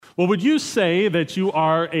Well, would you say that you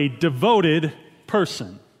are a devoted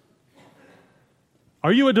person?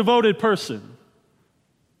 Are you a devoted person?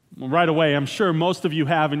 Well, right away, I'm sure most of you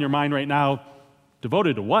have in your mind right now,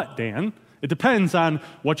 devoted to what, Dan? It depends on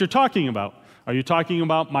what you're talking about. Are you talking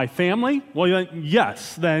about my family? Well,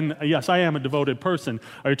 yes, I am a devoted person.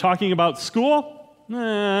 Are you talking about school?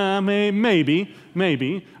 Maybe.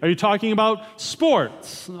 Are you talking about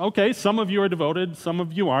sports? Okay, some of you are devoted, some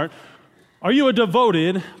of you aren't. Are you a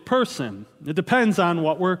devoted person? It depends on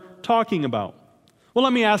what we're talking about. Well,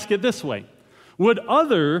 let me ask it this way. Would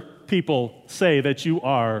other people say that you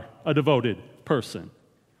are a devoted person?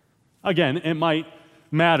 Again, it might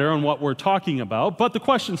matter on what we're talking about, but the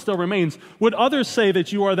question still remains, would others say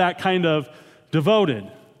that you are that kind of devoted,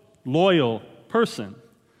 loyal person?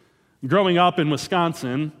 Growing up in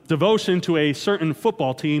Wisconsin, devotion to a certain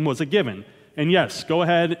football team was a given. And yes, go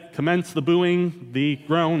ahead, commence the booing, the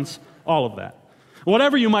groans, all of that.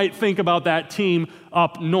 Whatever you might think about that team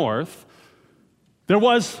up north, there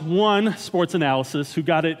was one sports analyst who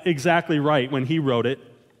got it exactly right when he wrote it.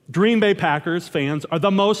 Green Bay Packers fans are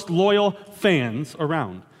the most loyal fans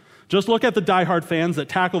around. Just look at the diehard fans that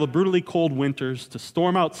tackle the brutally cold winters to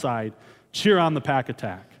storm outside, cheer on the Pack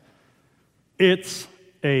attack. It's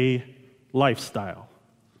a lifestyle.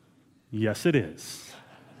 Yes, it is.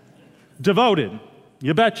 Devoted,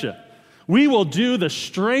 you betcha. We will do the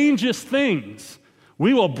strangest things.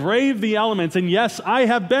 We will brave the elements. And yes, I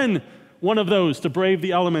have been one of those to brave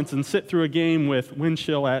the elements and sit through a game with wind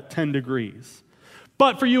chill at 10 degrees.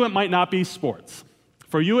 But for you, it might not be sports.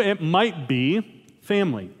 For you, it might be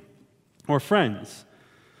family or friends.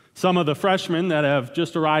 Some of the freshmen that have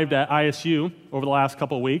just arrived at ISU over the last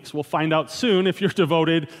couple of weeks will find out soon if you're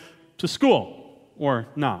devoted to school or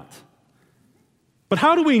not. But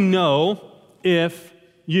how do we know if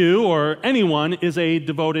you or anyone is a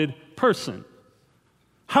devoted person?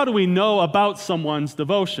 How do we know about someone's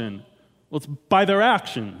devotion? Well, it's by their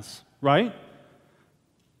actions, right?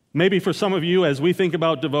 Maybe for some of you, as we think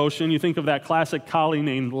about devotion, you think of that classic collie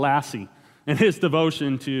named Lassie and his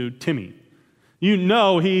devotion to Timmy. You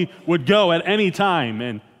know he would go at any time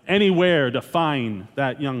and anywhere to find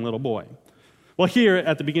that young little boy. Well, here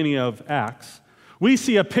at the beginning of Acts, we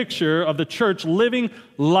see a picture of the church living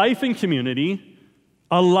life in community,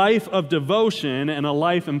 a life of devotion, and a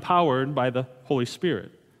life empowered by the Holy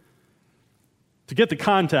Spirit. To get the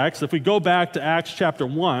context, if we go back to Acts chapter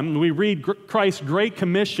 1, we read Christ's great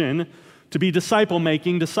commission to be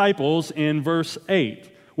disciple-making disciples in verse 8,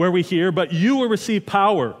 where we hear, "But you will receive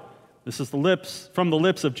power." This is from the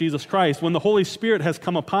lips of Jesus Christ, "when the Holy Spirit has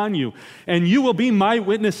come upon you, and you will be my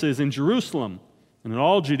witnesses in Jerusalem and in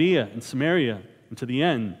all Judea and Samaria and to the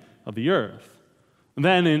end of the earth." And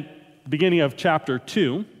then in the beginning of chapter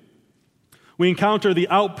 2, we encounter the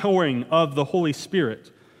outpouring of the Holy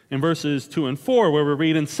Spirit in verses 2 and 4, where we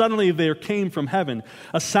read, "And suddenly there came from heaven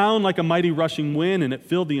a sound like a mighty rushing wind, and it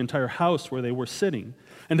filled the entire house where they were sitting.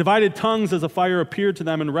 And divided tongues as a fire appeared to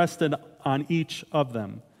them and rested on each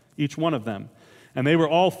one of them. And they were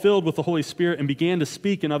all filled with the Holy Spirit and began to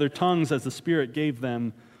speak in other tongues as the Spirit gave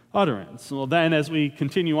them utterance." Well, then as we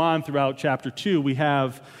continue on throughout chapter 2, we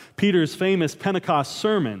have Peter's famous Pentecost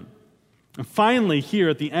sermon. And finally, here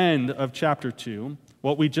at the end of chapter 2,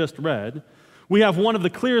 what we just read, we have one of the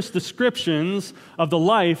clearest descriptions of the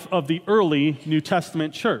life of the early New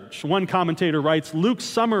Testament church. One commentator writes, "Luke's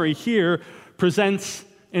summary here presents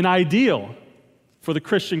an ideal for the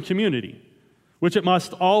Christian community, which it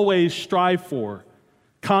must always strive for,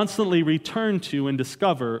 constantly return to and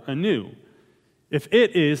discover anew, if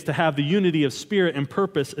it is to have the unity of spirit and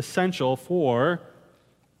purpose essential for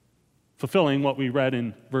fulfilling what we read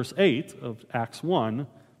in verse 8 of Acts 1,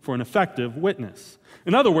 for an effective witness."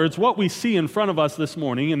 In other words, what we see in front of us this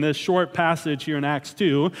morning in this short passage here in Acts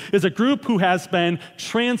 2 is a group who has been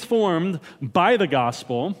transformed by the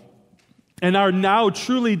gospel and are now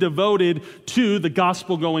truly devoted to the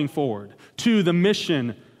gospel going forward, to the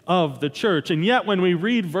mission of the church. And yet when we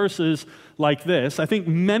read verses like this, I think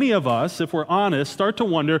many of us, if we're honest, start to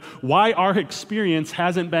wonder why our experience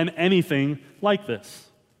hasn't been anything like this.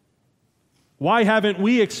 Why haven't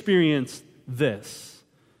we experienced this?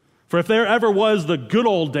 For if there ever was the good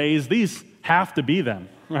old days, these have to be them,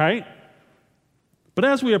 right? But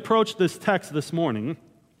as we approach this text this morning,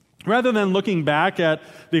 rather than looking back at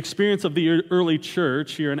the experience of the early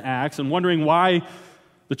church here in Acts and wondering why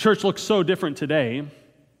the church looks so different today,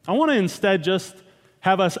 I want to instead just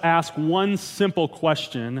have us ask one simple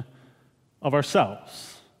question of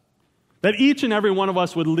ourselves. That each and every one of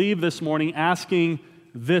us would leave this morning asking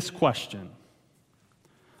this question: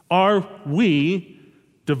 are we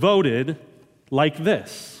devoted like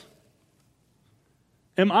this?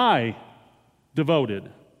 Am I devoted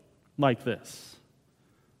like this?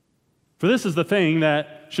 For this is the thing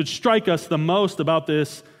that should strike us the most about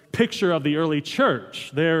this picture of the early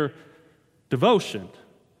church, their devotion.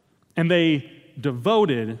 And they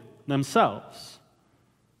devoted themselves.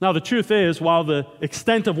 Now, the truth is, while the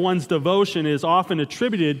extent of one's devotion is often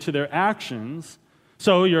attributed to their actions,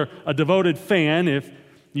 so you're a devoted fan if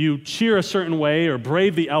you cheer a certain way or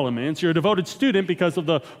brave the elements, you're a devoted student because of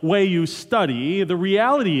the way you study, the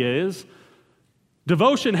reality is,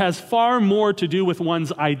 devotion has far more to do with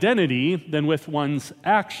one's identity than with one's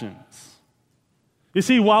actions. You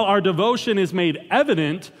see, while our devotion is made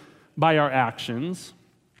evident by our actions,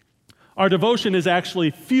 our devotion is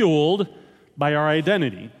actually fueled by our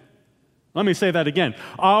identity. Let me say that again.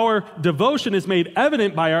 Our devotion is made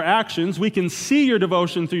evident by our actions. We can see your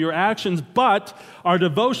devotion through your actions, but our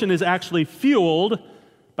devotion is actually fueled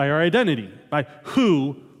by our identity, by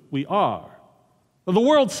who we are. Well, the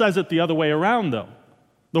world says it the other way around, though.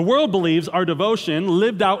 The world believes our devotion,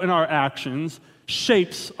 lived out in our actions,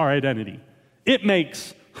 shapes our identity. It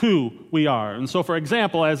makes who we are. And so, for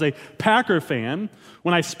example, as a Packer fan,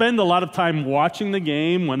 when I spend a lot of time watching the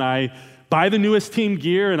game, when I buy the newest team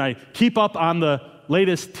gear and I keep up on the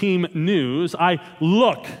latest team news, I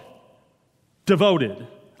look devoted.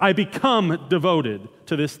 I become devoted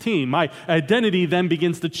to this team. My identity then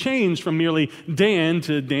begins to change from merely Dan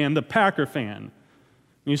to Dan the Packer fan.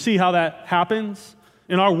 You see how that happens?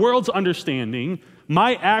 In our world's understanding,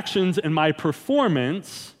 my actions and my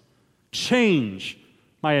performance change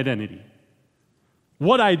my identity.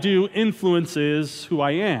 What I do influences who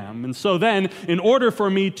I am. And so then, in order for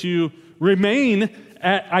me to remain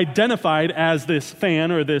identified as this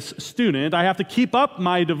fan or this student, I have to keep up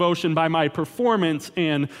my devotion by my performance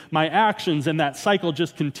and my actions, and that cycle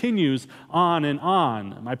just continues on and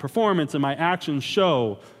on. My performance and my actions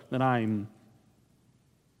show that I'm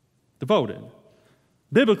devoted.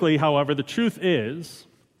 Biblically, however, the truth is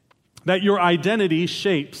that your identity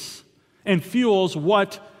shapes and fuels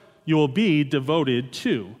what you will be devoted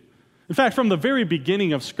to. In fact, from the very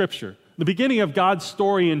beginning of Scripture, the beginning of God's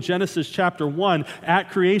story in Genesis chapter 1,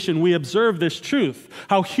 at creation, we observe this truth,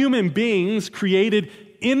 how human beings created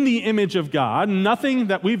in the image of God, nothing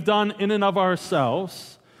that we've done in and of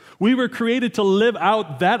ourselves, we were created to live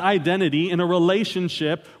out that identity in a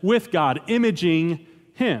relationship with God, imaging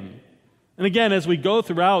Him. And again, as we go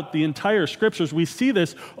throughout the entire Scriptures, we see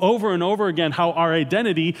this over and over again, how our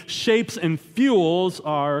identity shapes and fuels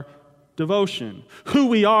our devotion. Who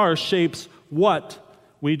we are shapes what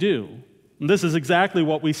we do. And this is exactly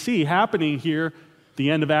what we see happening here at the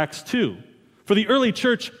end of Acts 2. For the early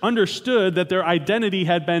church understood that their identity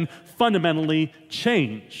had been fundamentally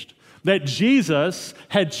changed, that Jesus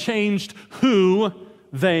had changed who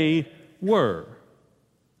they were.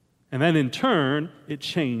 And then in turn, it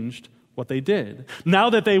changed what they did. Now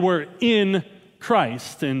that they were in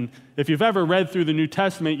Christ, and if you've ever read through the New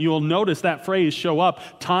Testament, you will notice that phrase show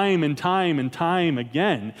up time and time and time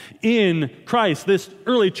again. In Christ. This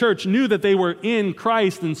early church knew that they were in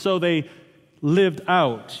Christ, and so they lived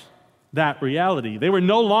out that reality. They were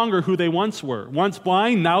no longer who they once were. Once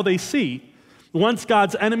blind, now they see. Once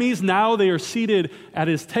God's enemies, now they are seated at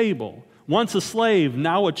His table. Once a slave,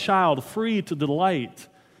 now a child, free to delight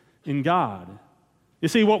in God. You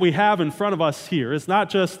see, what we have in front of us here is not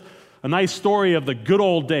just a nice story of the good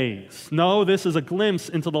old days. No, this is a glimpse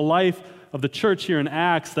into the life of the church here in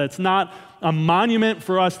Acts that's not a monument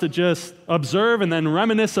for us to just observe and then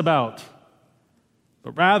reminisce about,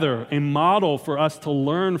 but rather a model for us to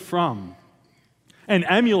learn from and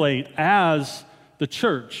emulate as the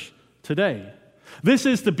church today. This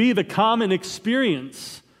is to be the common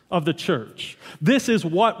experience of the church. This is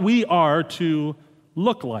what we are to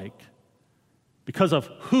look like because of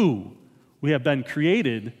who we have been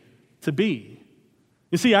created to be.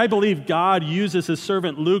 You see, I believe God uses His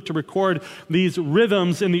servant Luke to record these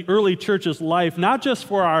rhythms in the early church's life, not just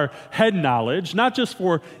for our head knowledge, not just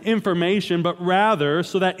for information, but rather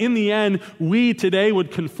so that in the end, we today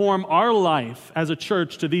would conform our life as a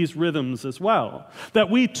church to these rhythms as well. That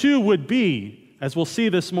we too would be, as we'll see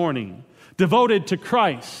this morning, devoted to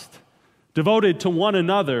Christ, devoted to one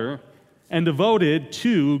another, and devoted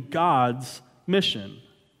to God's mission.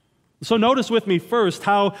 So notice with me first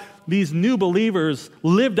how these new believers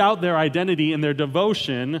lived out their identity and their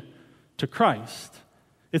devotion to Christ.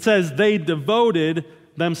 It says they devoted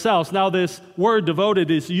themselves. Now this word devoted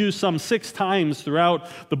is used some 6 times throughout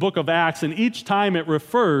the book of Acts, and each time it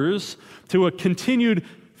refers to a continued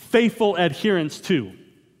faithful adherence to.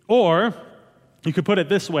 Or, you could put it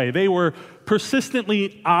this way, they were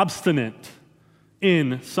persistently obstinate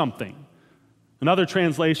in something. Another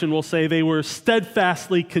translation will say they were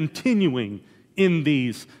steadfastly continuing in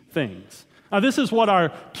these things. Now, this is what our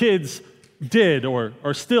kids did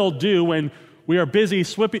or still do when we are busy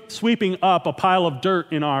sweeping up a pile of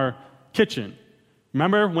dirt in our kitchen.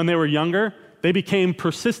 Remember when they were younger? They became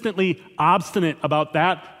persistently obstinate about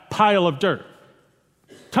that pile of dirt.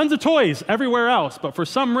 Tons of toys everywhere else, but for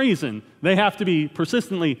some reason, they have to be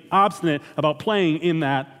persistently obstinate about playing in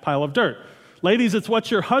that pile of dirt. Ladies, it's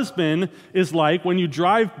what your husband is like when you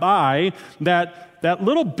drive by that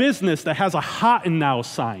little business that has a hot and now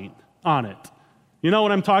sign on it. You know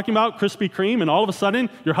what I'm talking about? Krispy Kreme, and all of a sudden,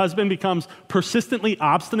 your husband becomes persistently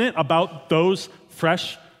obstinate about those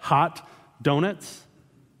fresh, hot donuts.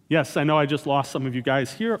 Yes, I know I just lost some of you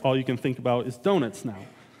guys here. All you can think about is donuts now.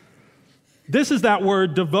 This is that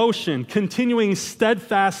word devotion, continuing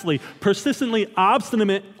steadfastly, persistently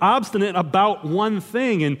obstinate about one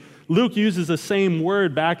thing. And Luke uses the same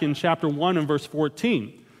word back in chapter 1 and verse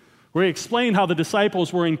 14, where he explained how the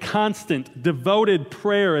disciples were in constant, devoted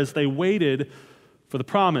prayer as they waited for the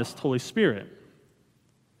promised Holy Spirit.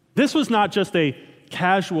 This was not just a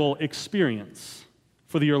casual experience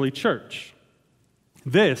for the early church.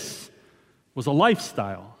 This was a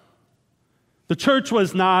lifestyle. The church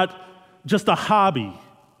was not just a hobby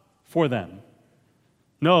for them.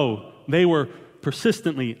 No, they were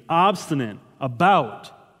persistently obstinate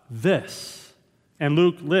about this. And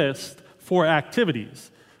Luke lists 4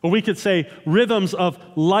 activities, or we could say rhythms of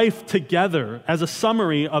life together as a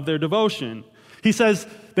summary of their devotion. He says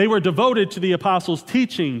they were devoted to the apostles'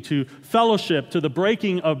 teaching, to fellowship, to the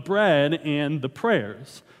breaking of bread, and the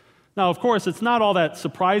prayers. Now, of course, it's not all that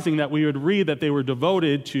surprising that we would read that they were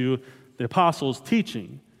devoted to the apostles'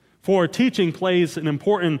 teaching. For teaching plays an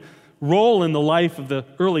important role in the life of the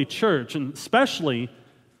early church, and especially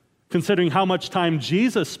considering how much time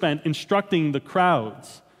Jesus spent instructing the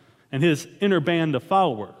crowds and his inner band of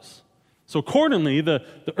followers. So accordingly, the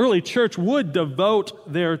early church would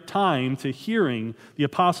devote their time to hearing the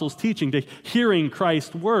apostles' teaching, to hearing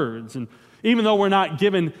Christ's words. And even though we're not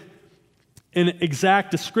given an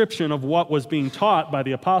exact description of what was being taught by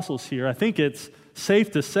the apostles here, I think it's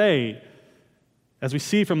safe to say, as we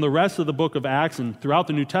see from the rest of the book of Acts and throughout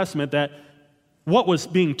the New Testament, that what was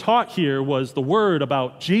being taught here was the word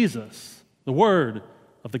about Jesus, the word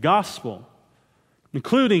of the gospel,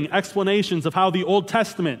 including explanations of how the Old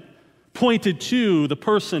Testament pointed to the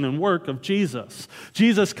person and work of Jesus.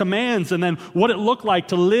 Jesus' commands, and then what it looked like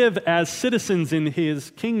to live as citizens in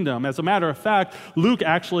his kingdom. As a matter of fact, Luke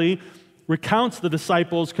actually recounts the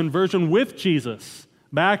disciples' conversion with Jesus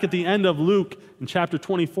back at the end of Luke in chapter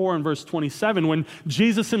 24 and verse 27, when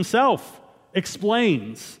Jesus himself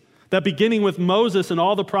explains that beginning with Moses and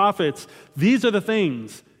all the prophets, these are the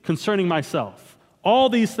things concerning myself. All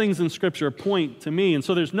these things in Scripture point to me, and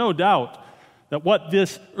so there's no doubt that what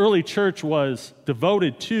this early church was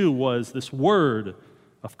devoted to was this word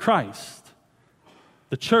of Christ.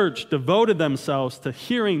 The church devoted themselves to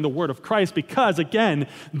hearing the word of Christ because, again,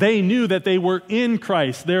 they knew that they were in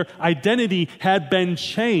Christ. Their identity had been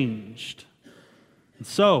changed. And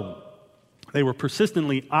so, they were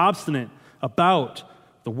persistently obstinate about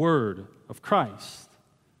the word of Christ.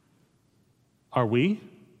 Are we?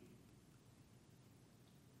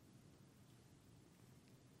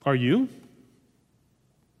 Are you?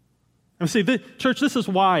 And see, church, this is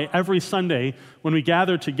why every Sunday when we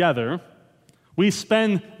gather together, we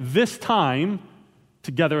spend this time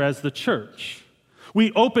together as the church.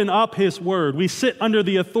 We open up His Word, we sit under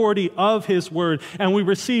the authority of His Word, and we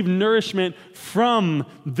receive nourishment from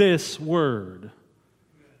this Word.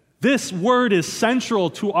 This Word is central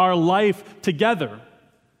to our life together.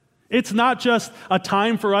 It's not just a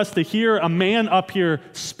time for us to hear a man up here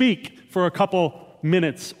speak for a couple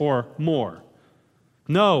minutes or more.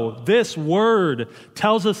 No, this word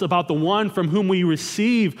tells us about the one from whom we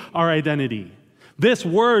receive our identity. This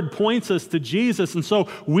word points us to Jesus, and so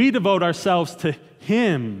we devote ourselves to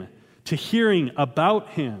Him, to hearing about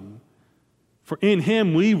Him. For in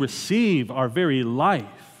Him we receive our very life.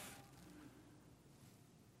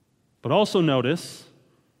 But also notice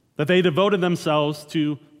that they devoted themselves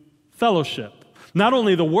to fellowship. Not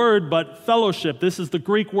only the word, but fellowship. This is the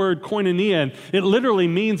Greek word koinonia, and it literally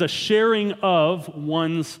means a sharing of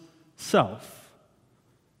one's self.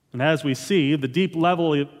 And as we see, the deep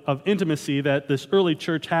level of intimacy that this early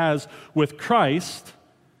church has with Christ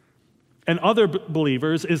and other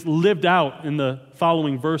believers is lived out in the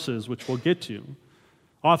following verses, which we'll get to.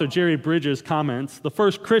 Author Jerry Bridges comments, the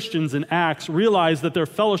first Christians in Acts realized that their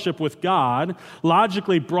fellowship with God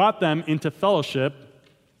logically brought them into fellowship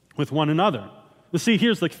with one another. You see,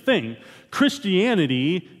 here's the thing.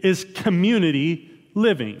 Christianity is community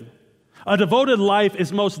living. A devoted life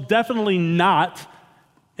is most definitely not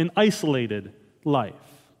an isolated life.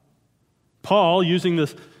 Paul, using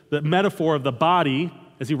the metaphor of the body,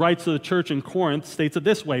 as he writes to the church in Corinth, states it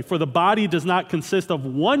this way: "For the body does not consist of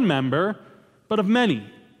one member, but of many.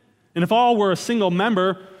 And if all were a single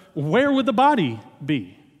member, where would the body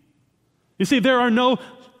be?" You see, there are no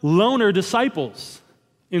loner disciples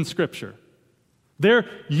in Scripture. Their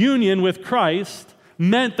union with Christ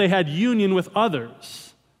meant they had union with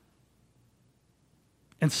others.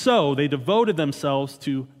 And so they devoted themselves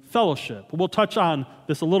to fellowship. We'll touch on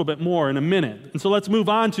this a little bit more in a minute. And so let's move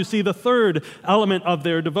on to see the third element of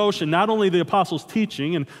their devotion. Not only the apostles'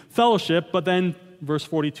 teaching and fellowship, but then, verse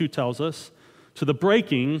 42 tells us, to the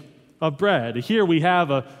breaking of bread. Here we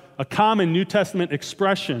have a common New Testament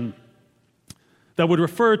expression that would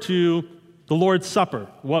refer to the Lord's Supper,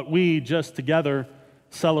 what we just together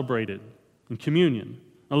celebrated in communion.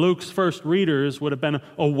 Now, Luke's first readers would have been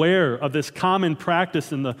aware of this common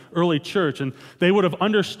practice in the early church, and they would have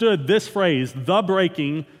understood this phrase, the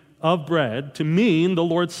breaking of bread, to mean the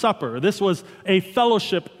Lord's Supper. This was a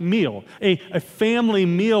fellowship meal, a family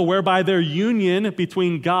meal whereby their union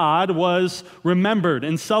between God was remembered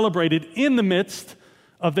and celebrated in the midst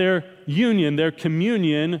of their union, their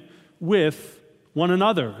communion with one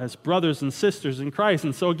another as brothers and sisters in Christ.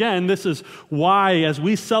 And so again, this is why, as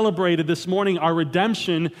we celebrated this morning our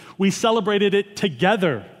redemption, we celebrated it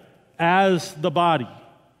together as the body.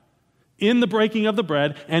 In the breaking of the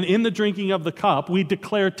bread and in the drinking of the cup, we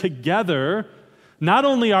declare together not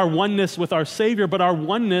only our oneness with our Savior, but our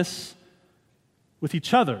oneness with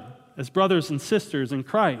each other as brothers and sisters in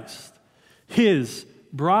Christ, His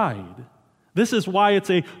bride. This is why it's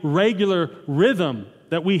a regular rhythm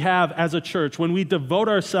that we have as a church. When we devote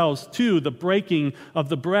ourselves to the breaking of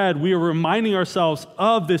the bread, we are reminding ourselves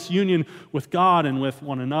of this union with God and with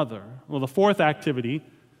one another. Well, the fourth activity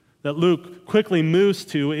that Luke quickly moves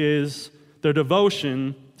to is their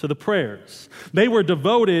devotion to the prayers. They were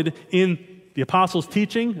devoted in the apostles'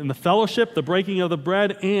 teaching, in the fellowship, the breaking of the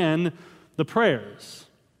bread, and the prayers.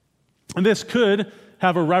 And this could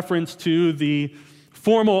have a reference to the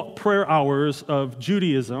formal prayer hours of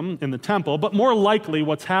Judaism in the temple, but more likely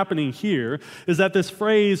what's happening here is that this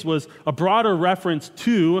phrase was a broader reference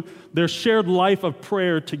to their shared life of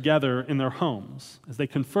prayer together in their homes as they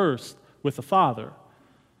conversed with the Father.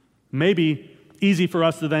 Maybe easy for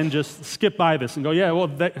us to then just skip by this and go, yeah, well,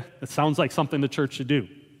 that sounds like something the church should do,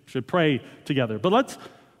 should pray together. But let's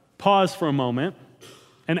pause for a moment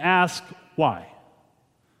and ask why.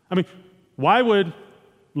 I mean, why would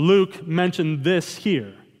Luke mention this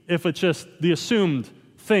here if it's just the assumed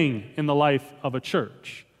thing in the life of a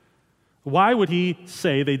church? Why would he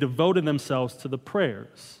say they devoted themselves to the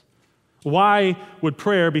prayers? Why would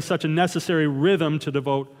prayer be such a necessary rhythm to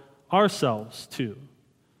devote ourselves to?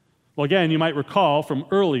 Well, again, you might recall from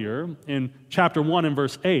earlier in chapter 1 and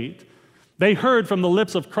verse 8, they heard from the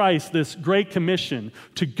lips of Christ this great commission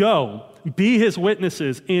to go, be his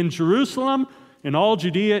witnesses in Jerusalem, in all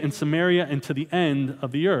Judea and Samaria, and to the end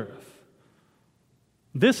of the earth.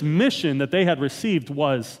 This mission that they had received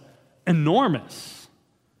was enormous.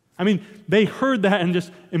 I mean, they heard that and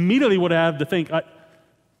just immediately would have to think,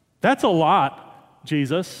 that's a lot,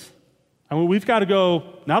 Jesus. I mean, we've got to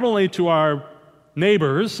go not only to our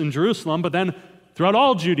neighbors in Jerusalem, but then throughout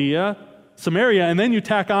all Judea, Samaria, and then you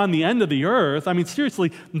tack on the end of the earth. I mean,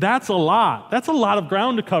 seriously, that's a lot. That's a lot of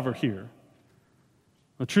ground to cover here.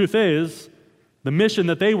 The truth is, the mission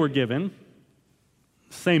that they were given,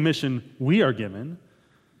 same mission we are given,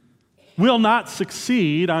 will not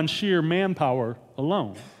succeed on sheer manpower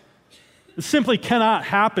alone. It simply cannot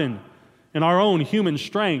happen in our own human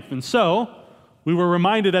strength. And so, we were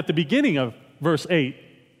reminded at the beginning of verse 8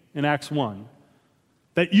 in Acts 1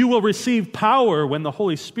 that you will receive power when the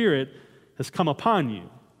Holy Spirit has come upon you.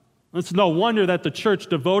 It's no wonder that the church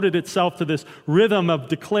devoted itself to this rhythm of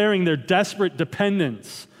declaring their desperate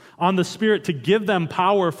dependence on the Spirit to give them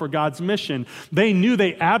power for God's mission. They knew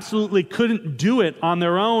they absolutely couldn't do it on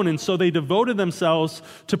their own, and so they devoted themselves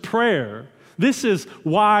to prayer. This is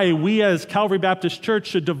why we as Calvary Baptist Church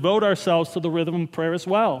should devote ourselves to the rhythm of prayer as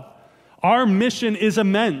well. Our mission is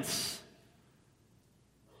immense,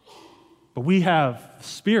 but we have the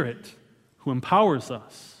Spirit who empowers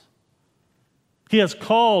us. He has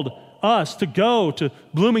called us to go to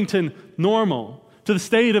Bloomington Normal, to the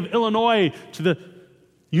state of Illinois, to the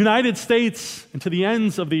United States, and to the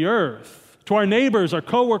ends of the earth, to our neighbors, our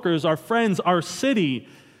coworkers, our friends, our city.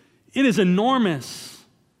 It is enormous,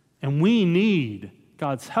 and we need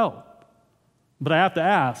God's help. But I have to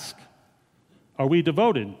ask, are we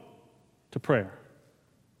devoted to prayer?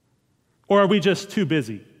 Or are we just too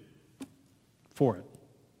busy for it?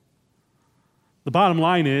 The bottom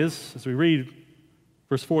line is, as we read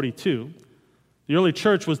verse 42, the early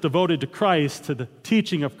church was devoted to Christ, to the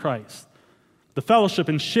teaching of Christ, the fellowship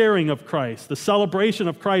and sharing of Christ, the celebration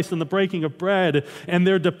of Christ and the breaking of bread, and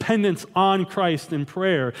their dependence on Christ in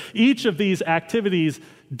prayer. Each of these activities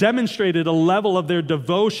demonstrated a level of their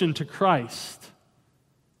devotion to Christ.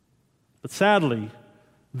 But sadly,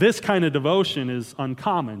 this kind of devotion is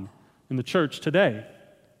uncommon in the church today.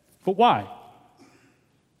 But why?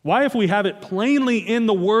 Why, if we have it plainly in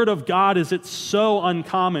the Word of God, is it so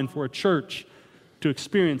uncommon for a church to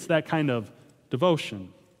experience that kind of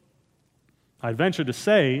devotion? I'd venture to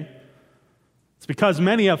say it's because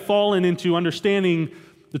many have fallen into understanding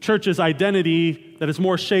the church's identity that is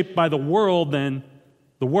more shaped by the world than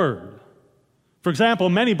the Word. For example,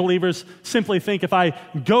 many believers simply think if I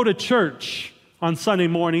go to church on Sunday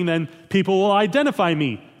morning, then people will identify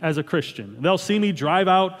me as a Christian. They'll see me drive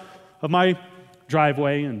out of my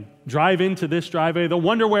driveway and drive into this driveway. They'll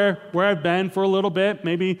wonder where I've been for a little bit.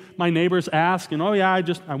 Maybe my neighbors ask, and oh yeah,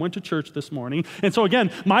 I went to church this morning. And so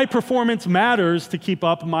again, my performance matters to keep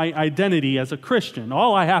up my identity as a Christian.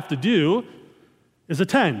 All I have to do is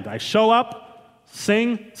attend. I show up,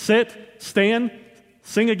 sing, sit, stand,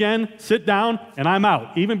 sing again, sit down, and I'm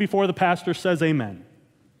out, even before the pastor says amen.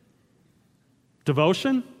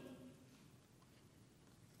 Devotion?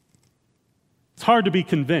 It's hard to be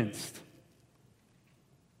convinced,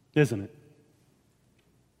 isn't it?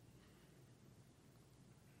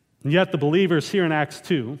 And yet the believers here in Acts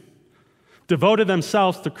 2 devoted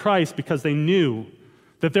themselves to Christ because they knew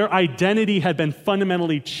that their identity had been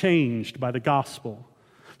fundamentally changed by the gospel.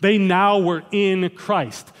 They now were in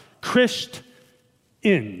Christ, Christians.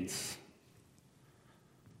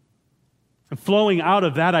 And flowing out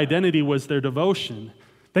of that identity was their devotion.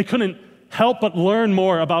 They couldn't help but learn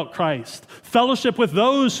more about Christ, fellowship with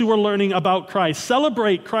those who were learning about Christ,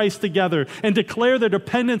 celebrate Christ together, and declare their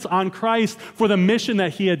dependence on Christ for the mission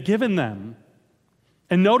that He had given them.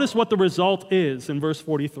 And notice what the result is in verse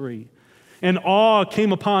 43. And awe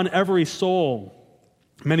came upon every soul.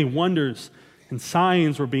 Many wonders and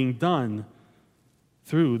signs were being done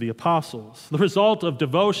through the apostles. The result of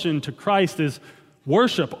devotion to Christ is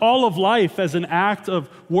worship, all of life as an act of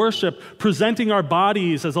worship, presenting our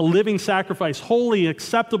bodies as a living sacrifice, holy,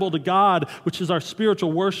 acceptable to God, which is our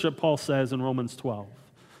spiritual worship, Paul says in Romans 12.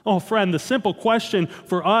 Oh, friend, the simple question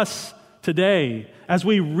for us today as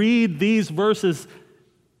we read these verses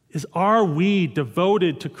is, are we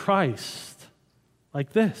devoted to Christ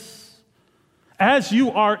like this? As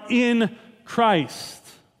you are in Christ,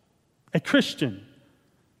 a Christian,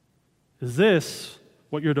 is this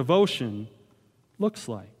what your devotion looks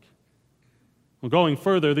like? Well, going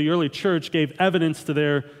further, the early church gave evidence to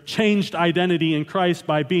their changed identity in Christ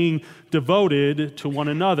by being devoted to one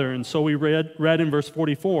another. And so we read in verse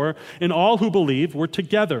 44, and all who believed were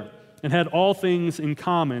together and had all things in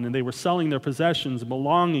common, and they were selling their possessions and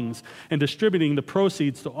belongings and distributing the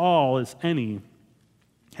proceeds to all as any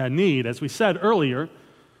had need. As we said earlier,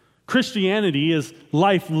 Christianity is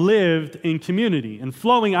life lived in community, and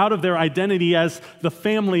flowing out of their identity as the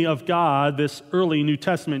family of God, this early New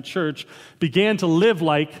Testament church began to live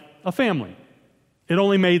like a family. It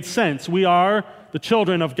only made sense. We are the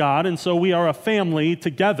children of God, and so we are a family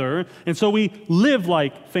together, and so we live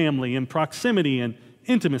like family in proximity and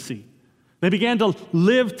intimacy. They began to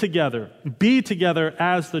live together, be together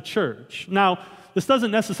as the church. Now, this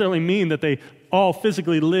doesn't necessarily mean that they all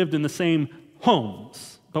physically lived in the same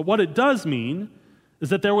homes. But what it does mean is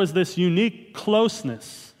that there was this unique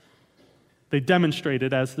closeness they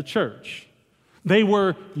demonstrated as the church. They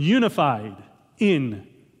were unified in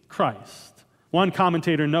Christ. One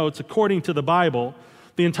commentator notes, according to the Bible,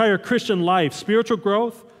 the entire Christian life, spiritual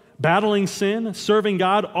growth, battling sin, serving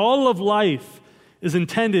God, all of life is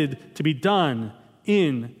intended to be done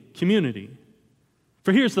in community.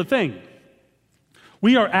 For here's the thing,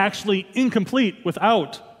 we are actually incomplete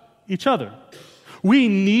without each other. We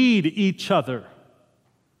need each other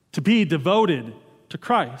to be devoted to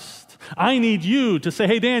Christ. I need you to say,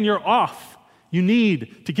 hey, Dan, you're off. You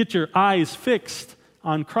need to get your eyes fixed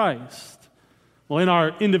on Christ. Well, in our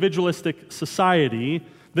individualistic society,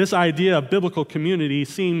 this idea of biblical community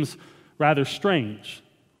seems rather strange,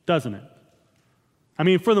 doesn't it? I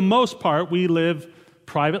mean, for the most part, we live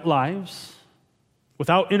private lives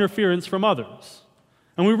without interference from others.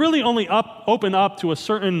 And we really only open up to a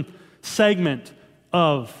certain segment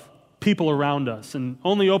of people around us and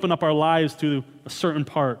only open up our lives to a certain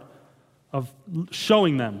part of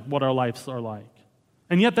showing them what our lives are like.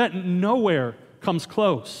 And yet that nowhere comes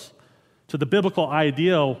close to the biblical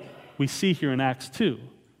ideal we see here in Acts 2.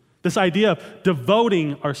 This idea of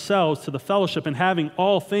devoting ourselves to the fellowship and having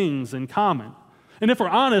all things in common. And if we're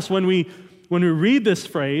honest, when we read this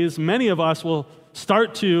phrase, many of us will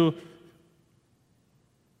start to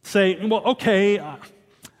say, well, okay,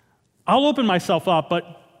 I'll open myself up,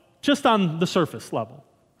 but just on the surface level,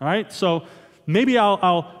 all right? So maybe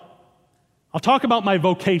I'll talk about my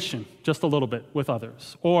vocation just a little bit with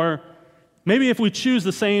others. Or maybe if we choose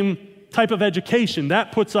the same type of education,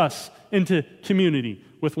 that puts us into community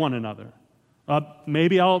with one another.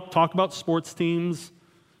 Maybe I'll talk about sports teams.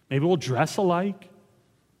 Maybe we'll dress alike.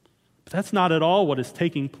 But that's not at all what is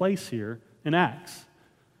taking place here in Acts.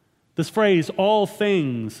 This phrase, all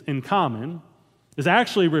things in common, is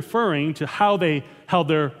actually referring to how they held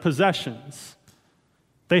their possessions.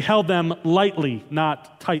 They held them lightly,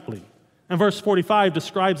 not tightly. And verse 45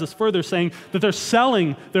 describes this further, saying that they're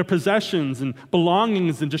selling their possessions and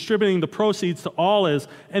belongings and distributing the proceeds to all as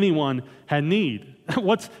anyone had need.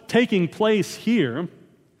 What's taking place here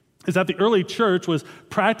is that the early church was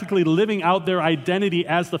practically living out their identity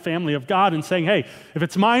as the family of God and saying, hey, if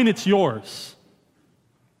it's mine, it's yours.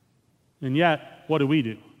 And yet, what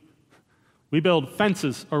do? We build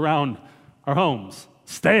fences around our homes.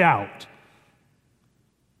 Stay out.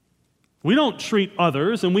 We don't treat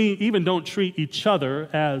others, and we even don't treat each other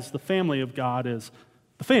as the family of God as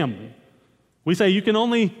the family. We say you can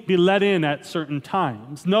only be let in at certain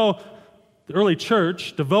times. No, the early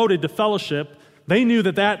church, devoted to fellowship, they knew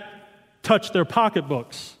that touched their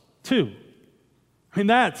pocketbooks too. I mean,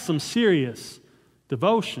 that's some serious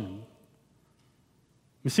devotion.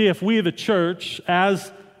 You see, if we, the church,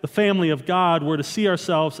 as the family of God, were to see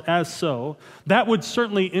ourselves as so, that would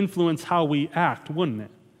certainly influence how we act, wouldn't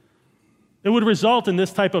it? It would result in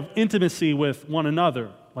this type of intimacy with one another,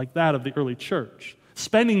 like that of the early church.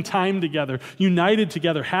 Spending time together, united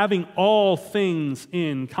together, having all things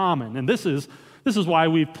in common. And this is why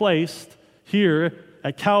we've placed here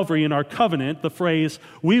at Calvary in our covenant the phrase,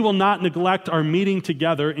 we will not neglect our meeting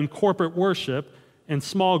together in corporate worship and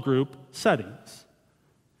small group settings.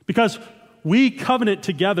 Because we covenant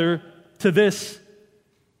together to this,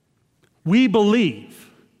 we believe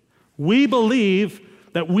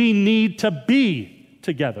that we need to be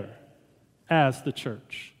together as the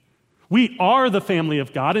church. We are the family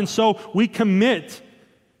of God, and so we commit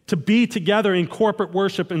to be together in corporate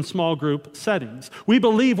worship and small group settings. We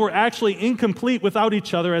believe we're actually incomplete without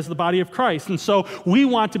each other as the body of Christ, and so we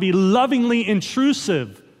want to be lovingly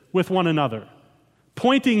intrusive with one another,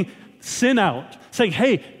 pointing sin out, saying,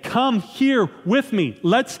 hey, come here with me.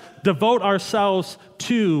 Let's devote ourselves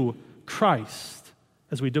to Christ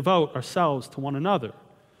as we devote ourselves to one another.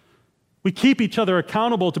 We keep each other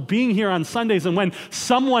accountable to being here on Sundays, and when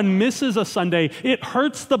someone misses a Sunday, it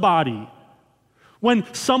hurts the body. When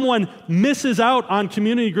someone misses out on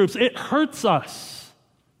community groups, it hurts us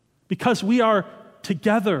because we are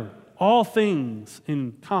together, all things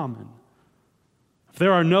in common. If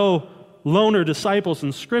there are no loner disciples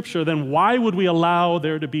in Scripture, then why would we allow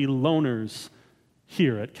there to be loners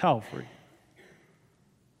here at Calvary?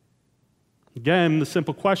 Again, the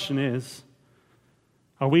simple question is,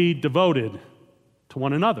 are we devoted to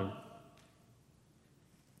one another?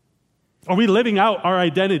 Are we living out our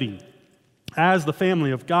identity as the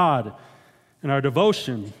family of God in our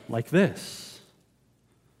devotion like this?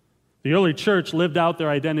 The early church lived out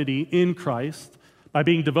their identity in Christ by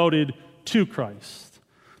being devoted to Christ.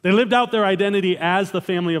 They lived out their identity as the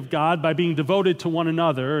family of God by being devoted to one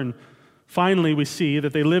another. And finally, we see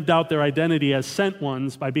that they lived out their identity as sent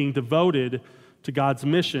ones by being devoted to God's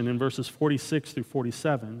mission in verses 46 through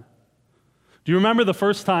 47. Do you remember the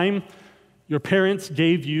first time your parents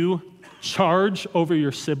gave you charge over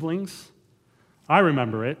your siblings? I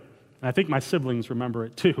remember it, and I think my siblings remember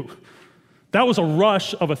it too. That was a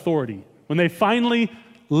rush of authority when they finally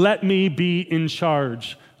let me be in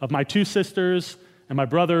charge of my two sisters and my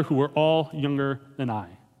brother who were all younger than I.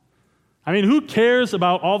 I mean, who cares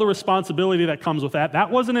about all the responsibility that comes with that? That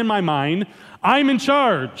wasn't in my mind. I'm in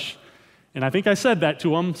charge. And I think I said that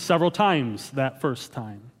to them several times that first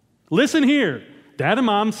time. Listen here. Dad and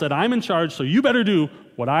Mom said, I'm in charge, so you better do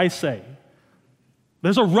what I say.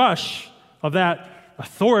 There's a rush of that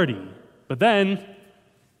authority. But then,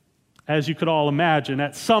 as you could all imagine,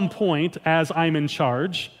 at some point, as I'm in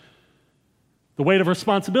charge, the weight of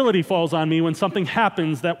responsibility falls on me when something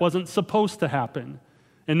happens that wasn't supposed to happen.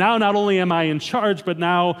 And now not only am I in charge, but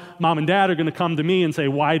now Mom and Dad are going to come to me and say,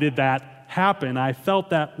 why did that happen? I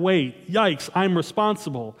felt that weight. Yikes, I'm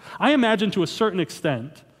responsible. I imagine to a certain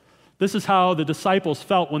extent, this is how the disciples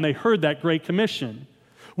felt when they heard that Great Commission.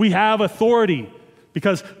 We have authority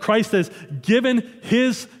because Christ has given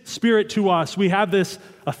His Spirit to us. We have this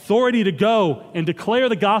authority to go and declare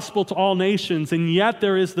the gospel to all nations, and yet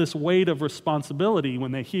there is this weight of responsibility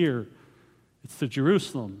when they hear it It's to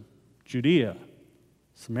Jerusalem, Judea,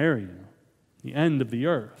 Samaria, the end of the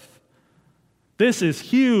earth. This is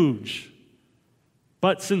huge.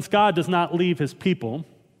 But since God does not leave his people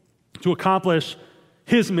to accomplish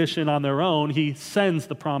his mission on their own, he sends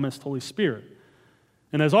the promised Holy Spirit.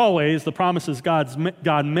 And as always, the promises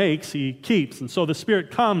God makes, he keeps. And so the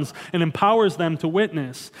Spirit comes and empowers them to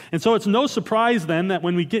witness. And so it's no surprise then that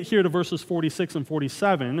when we get here to verses 46 and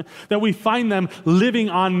 47, that we find them living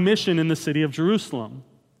on mission in the city of Jerusalem.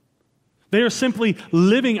 They are simply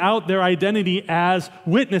living out their identity as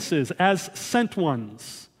witnesses, as sent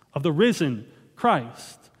ones of the risen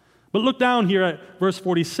Christ. But look down here at verse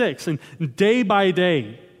 46, and day by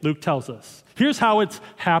day, Luke tells us, here's how it's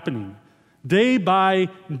happening. Day by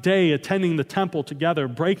day, attending the temple together,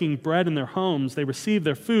 breaking bread in their homes, they received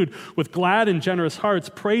their food with glad and generous hearts,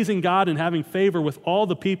 praising God and having favor with all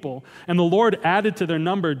the people. And the Lord added to their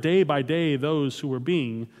number day by day those who were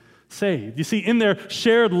being saved. You see, in their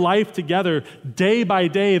shared life together, day by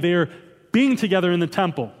day, they are being together in the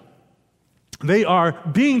temple. They are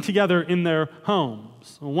being together in their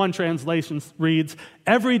homes. One translation reads,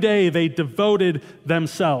 every day they devoted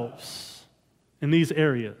themselves in these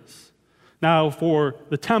areas. Now, for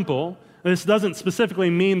the temple, this doesn't specifically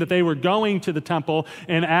mean that they were going to the temple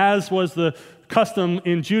and, as was the custom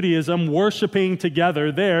in Judaism, worshiping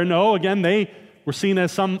together there. No, again, they were seen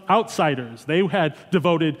as some outsiders. They had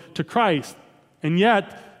devoted to Christ. And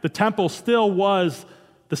yet, the temple still was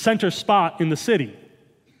the center spot in the city.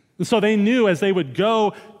 And so they knew as they would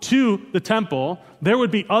go to the temple, there would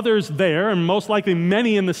be others there, and most likely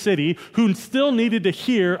many in the city, who still needed to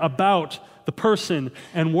hear about the person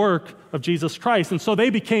and work of Jesus Christ. And so they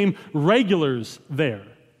became regulars there.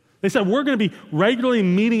 They said, we're going to be regularly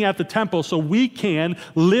meeting at the temple so we can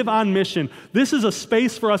live on mission. This is a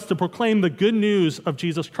space for us to proclaim the good news of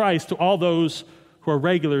Jesus Christ to all those who are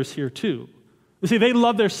regulars here too. You see, they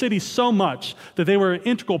loved their city so much that they were an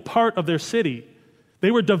integral part of their city. They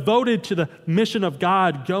were devoted to the mission of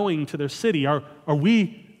God going to their city. Are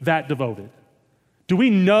we that devoted? Do we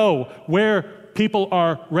know where people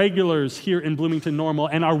are regulars here in Bloomington Normal,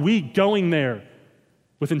 and are we going there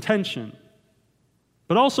with intention?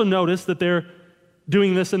 But also notice that they're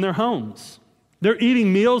doing this in their homes. They're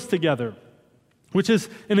eating meals together, which is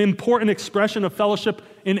an important expression of fellowship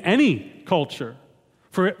in any culture.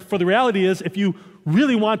 For the reality is, if you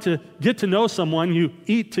really want to get to know someone, you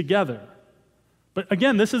eat together. But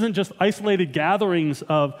again, this isn't just isolated gatherings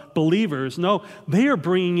of believers. No, they are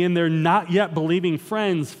bringing in their not yet believing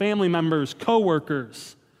friends, family members,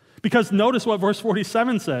 co-workers. Because notice what verse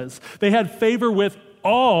 47 says. They had favor with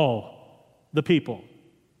all the people.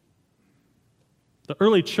 The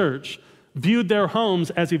early church viewed their homes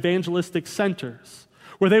as evangelistic centers,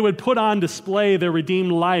 where they would put on display their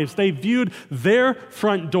redeemed lives. They viewed their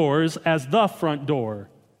front doors as the front door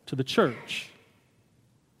to the church.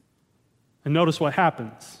 And notice what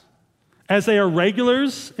happens. As they are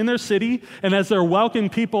regulars in their city, and as they're welcoming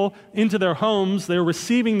people into their homes, they're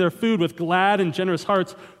receiving their food with glad and generous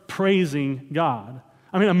hearts, praising God.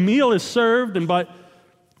 I mean, a meal is served, but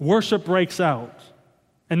worship breaks out.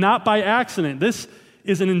 And not by accident. This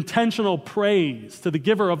is an intentional praise to the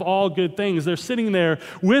giver of all good things. They're sitting there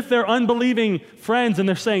with their unbelieving friends, and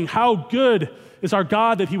they're saying, how good is our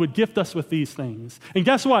God that he would gift us with these things. And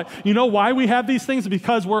guess what? You know why we have these things?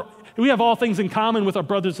 Because we have all things in common with our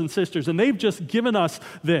brothers and sisters, and they've just given us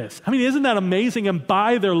this. I mean, isn't that amazing? And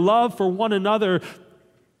by their love for one another,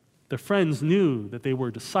 their friends knew that they were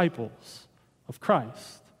disciples of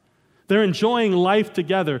Christ. They're enjoying life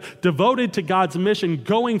together, devoted to God's mission,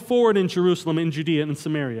 going forward in Jerusalem, in Judea, and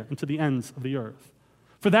Samaria, and to the ends of the earth.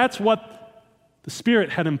 For that's what the Spirit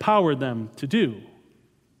had empowered them to do.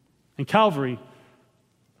 In Calvary,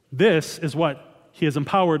 this is what he has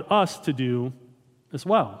empowered us to do as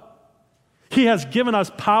well. He has given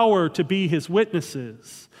us power to be his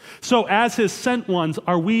witnesses. So as his sent ones,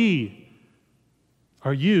 are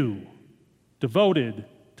you devoted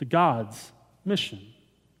to God's mission?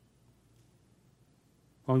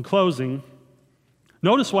 Well, in closing,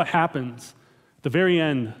 notice what happens at the very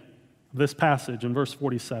end of this passage in verse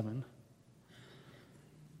 47.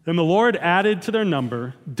 And the Lord added to their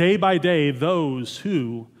number day by day those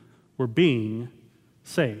who were being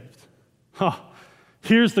saved.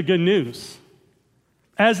 Here's the good news.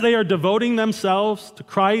 As they are devoting themselves to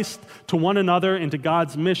Christ, to one another, and to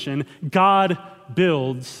God's mission, God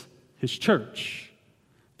builds his church.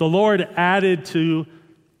 The Lord added to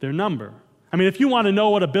their number. I mean, if you want to know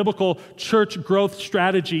what a biblical church growth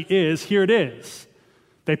strategy is, here it is.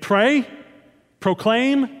 They pray,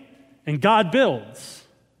 proclaim, and God builds.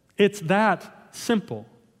 It's that simple.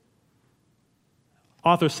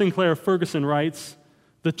 Author Sinclair Ferguson writes,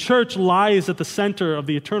 "The church lies at the center of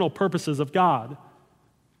the eternal purposes of God.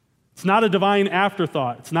 It's not a divine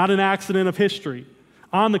afterthought. It's not an accident of history.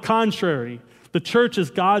 On the contrary, the church is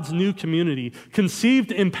God's new community,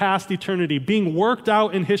 conceived in past eternity, being worked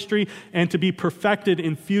out in history and to be perfected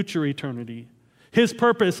in future eternity. His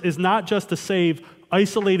purpose is not just to save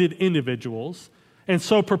isolated individuals and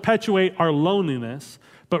so perpetuate our loneliness,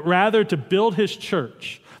 but rather to build his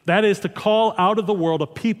church, that is, to call out of the world a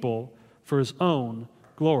people for his own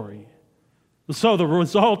glory." So the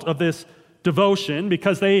result of this devotion,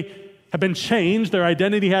 because they had been changed, their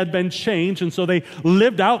identity had been changed, and so they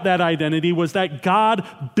lived out that identity, was that God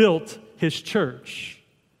built his church.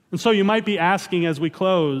 And so you might be asking as we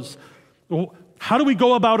close, well, how do we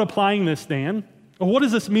go about applying this, Dan? Well, what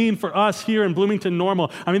does this mean for us here in Bloomington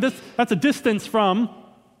Normal? I mean, that's a distance from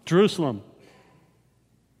Jerusalem.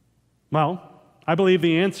 Well, I believe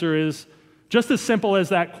the answer is just as simple as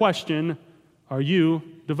that question: are you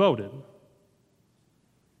devoted?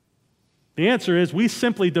 The answer is we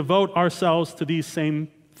simply devote ourselves to these same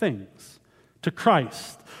things, to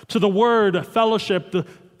Christ, to the Word, fellowship,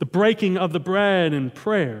 the breaking of the bread, and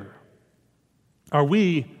prayer. Are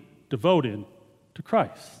we devoted to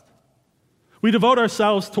Christ? We devote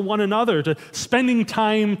ourselves to one another, to spending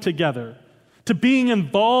time together, to being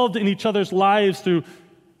involved in each other's lives through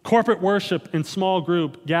corporate worship and small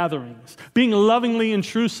group gatherings, being lovingly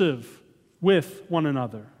intrusive with one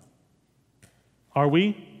another. Are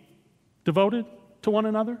we devoted to one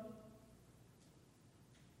another?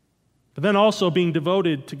 But then also being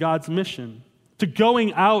devoted to God's mission, to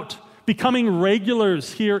going out, becoming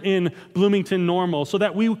regulars here in Bloomington Normal so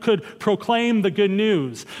that we could proclaim the good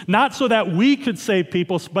news. Not so that we could save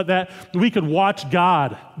people, but that we could watch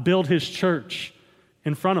God build his church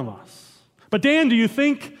in front of us. But Dan, do you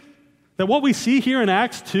think that what we see here in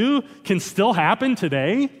Acts 2 can still happen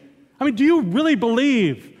today? I mean, do you really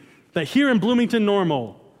believe that here in Bloomington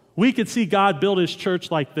Normal, we could see God build his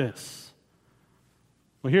church like this?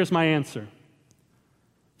 Well, here's my answer.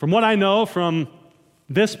 From what I know from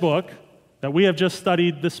this book that we have just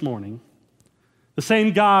studied this morning, the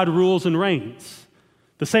same God rules and reigns,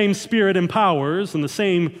 the same Spirit empowers, and the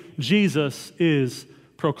same Jesus is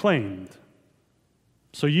proclaimed.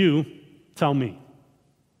 So you tell me,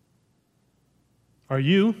 are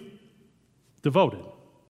you devoted?